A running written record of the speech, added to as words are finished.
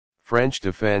French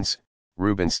defense,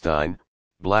 Rubinstein,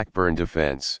 Blackburne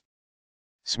defense.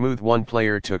 Smooth. One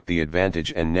player took the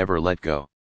advantage and never let go.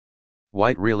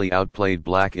 White really outplayed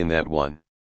black in that one.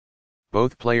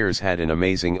 Both players had an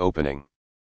amazing opening.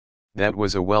 That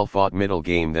was a well-fought middle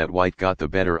game that white got the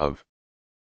better of.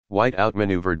 White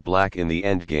outmaneuvered black in the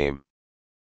endgame.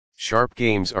 Sharp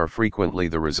games are frequently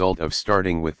the result of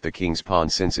starting with the king's pawn,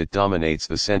 since it dominates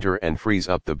the center and frees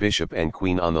up the bishop and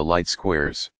queen on the light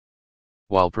squares.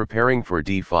 While preparing for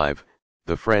d5,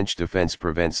 the French defense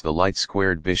prevents the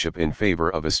light-squared bishop in favor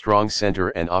of a strong center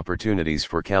and opportunities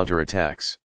for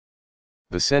counterattacks.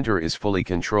 The center is fully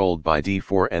controlled by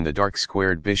d4 and the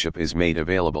dark-squared bishop is made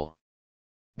available.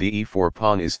 The e4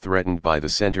 pawn is threatened by the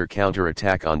center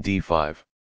counterattack on d5.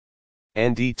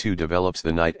 d2 develops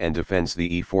the knight and defends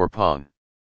the e4 pawn.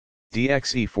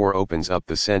 dxe4 opens up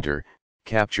the center,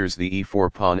 captures the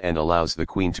e4 pawn and allows the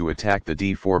queen to attack the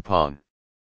d4 pawn.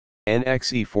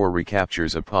 nxe4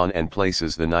 recaptures a pawn and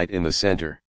places the knight in the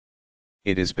center.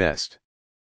 It is best.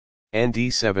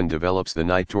 d7 develops the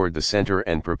knight toward the center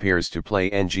and prepares to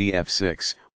play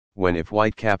f6, when if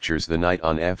white captures the knight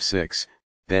on f6,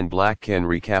 then black can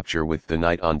recapture with the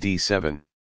knight on d7.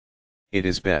 It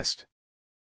is best.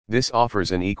 This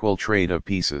offers an equal trade of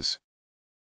pieces.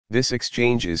 This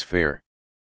exchange is fair.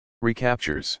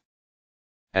 Recaptures.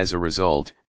 As a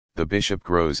result, the bishop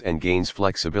grows and gains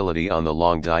flexibility on the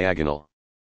long diagonal.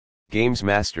 Games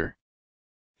master.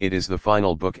 It is the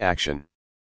final book action.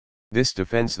 This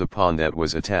defends the pawn that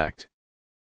was attacked.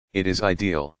 It is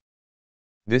ideal.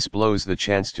 This blows the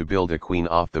chance to build a queen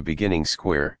off the beginning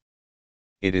square.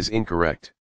 It is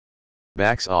incorrect.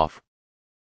 Backs off.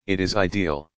 It is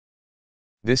ideal.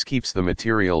 This keeps the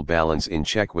material balance in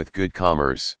check with good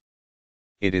commerce.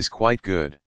 It is quite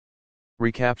good.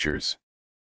 Recaptures.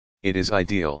 It is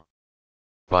ideal.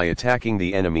 By attacking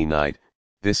the enemy knight,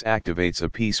 this activates a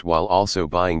piece while also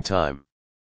buying time.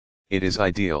 It is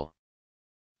ideal.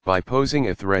 By posing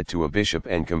a threat to a bishop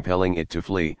and compelling it to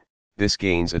flee, this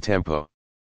gains a tempo.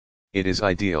 It is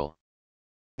ideal.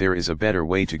 There is a better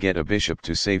way to get a bishop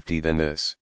to safety than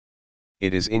this.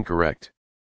 It is incorrect.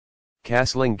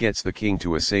 Castling gets the king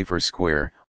to a safer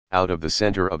square, out of the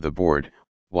center of the board,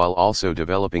 while also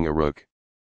developing a rook.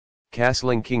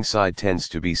 Castling kingside tends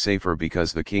to be safer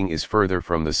because the king is further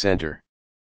from the center.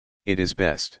 It is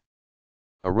best.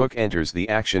 A rook enters the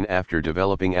action after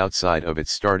developing outside of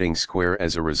its starting square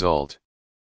as a result.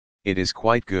 It is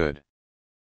quite good.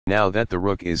 Now that the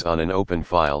rook is on an open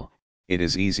file, it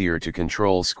is easier to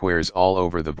control squares all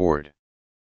over the board.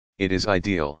 It is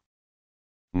ideal.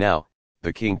 Now,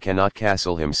 the king cannot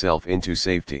castle himself into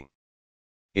safety.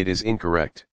 It is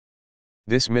incorrect.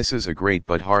 This misses a great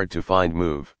but hard to find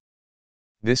move.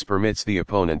 This permits the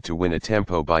opponent to win a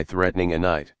tempo by threatening a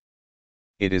knight.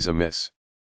 It is a miss.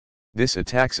 This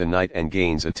attacks a knight and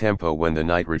gains a tempo when the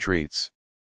knight retreats.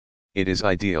 It is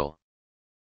ideal.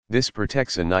 This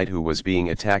protects a knight who was being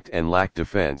attacked and lacked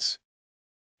defense.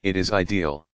 It is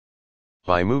ideal.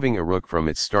 By moving a rook from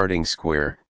its starting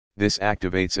square, this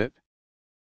activates it.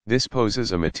 This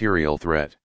poses a material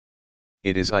threat.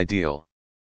 It is ideal.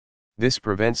 This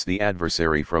prevents the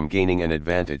adversary from gaining an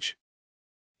advantage.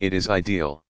 It is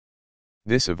ideal.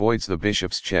 This avoids the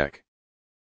bishop's check.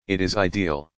 It is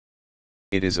ideal.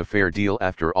 It is a fair deal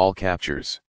after all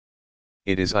captures.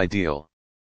 It is ideal.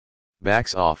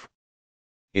 Backs off.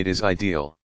 It is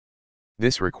ideal.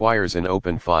 This requires an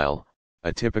open file,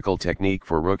 a typical technique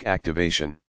for rook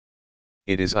activation.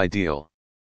 It is ideal.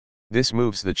 This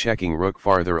moves the checking rook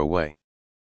farther away.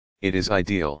 It is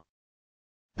ideal.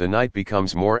 The knight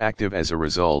becomes more active as a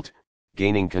result,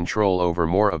 gaining control over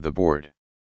more of the board.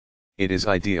 It is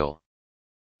ideal.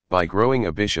 By growing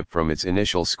a bishop from its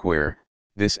initial square,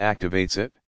 this activates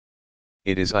it.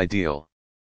 It is ideal.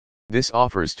 This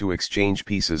offers to exchange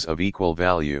pieces of equal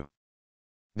value.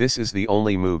 This is the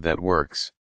only move that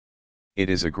works. It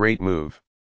is a great move.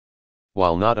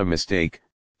 While not a mistake,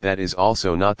 that is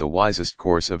also not the wisest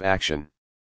course of action.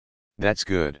 That's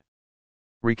good.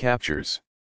 Recaptures.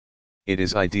 It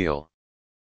is ideal.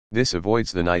 This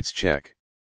avoids the knight's check.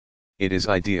 It is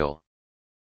ideal.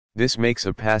 This makes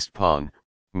a passed pawn,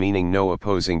 meaning no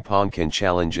opposing pawn can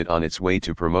challenge it on its way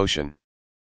to promotion.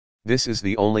 This is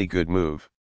the only good move.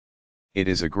 It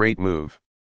is a great move.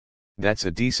 That's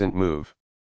a decent move.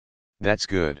 That's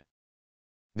good.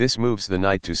 This moves the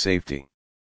knight to safety.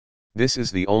 This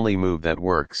is the only move that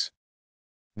works.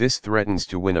 This threatens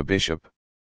to win a bishop.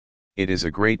 It is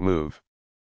a great move.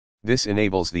 This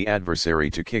enables the adversary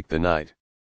to kick the knight.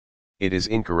 It is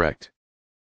incorrect.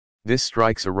 This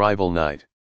strikes a rival knight.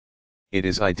 It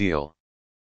is ideal.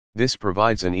 This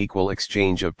provides an equal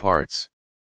exchange of parts.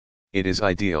 It is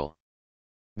ideal.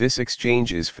 This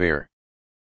exchange is fair.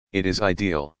 It is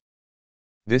ideal.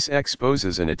 This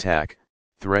exposes an attack,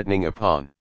 threatening a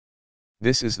pawn.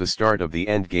 This is the start of the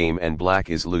endgame and black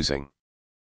is losing.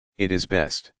 It is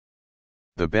best.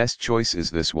 The best choice is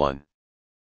this one.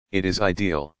 It is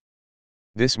ideal.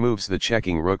 This moves the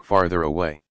checking rook farther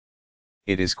away.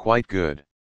 It is quite good.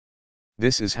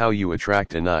 This is how you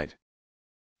attract a knight.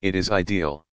 It is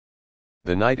ideal.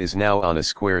 The knight is now on a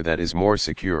square that is more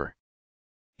secure.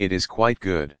 It is quite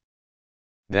good.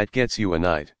 That gets you a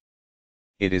knight.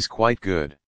 It is quite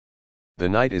good. The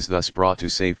knight is thus brought to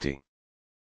safety.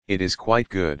 It is quite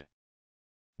good.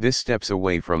 This steps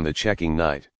away from the checking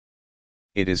knight.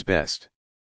 It is best.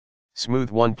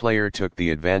 Smooth. One player took the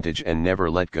advantage and never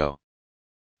let go.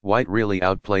 White really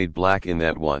outplayed black in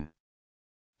that one.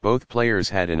 Both players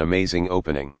had an amazing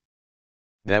opening.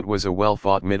 That was a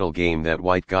well-fought middle game that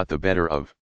white got the better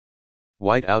of.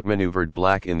 White outmaneuvered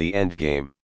black in the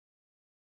endgame.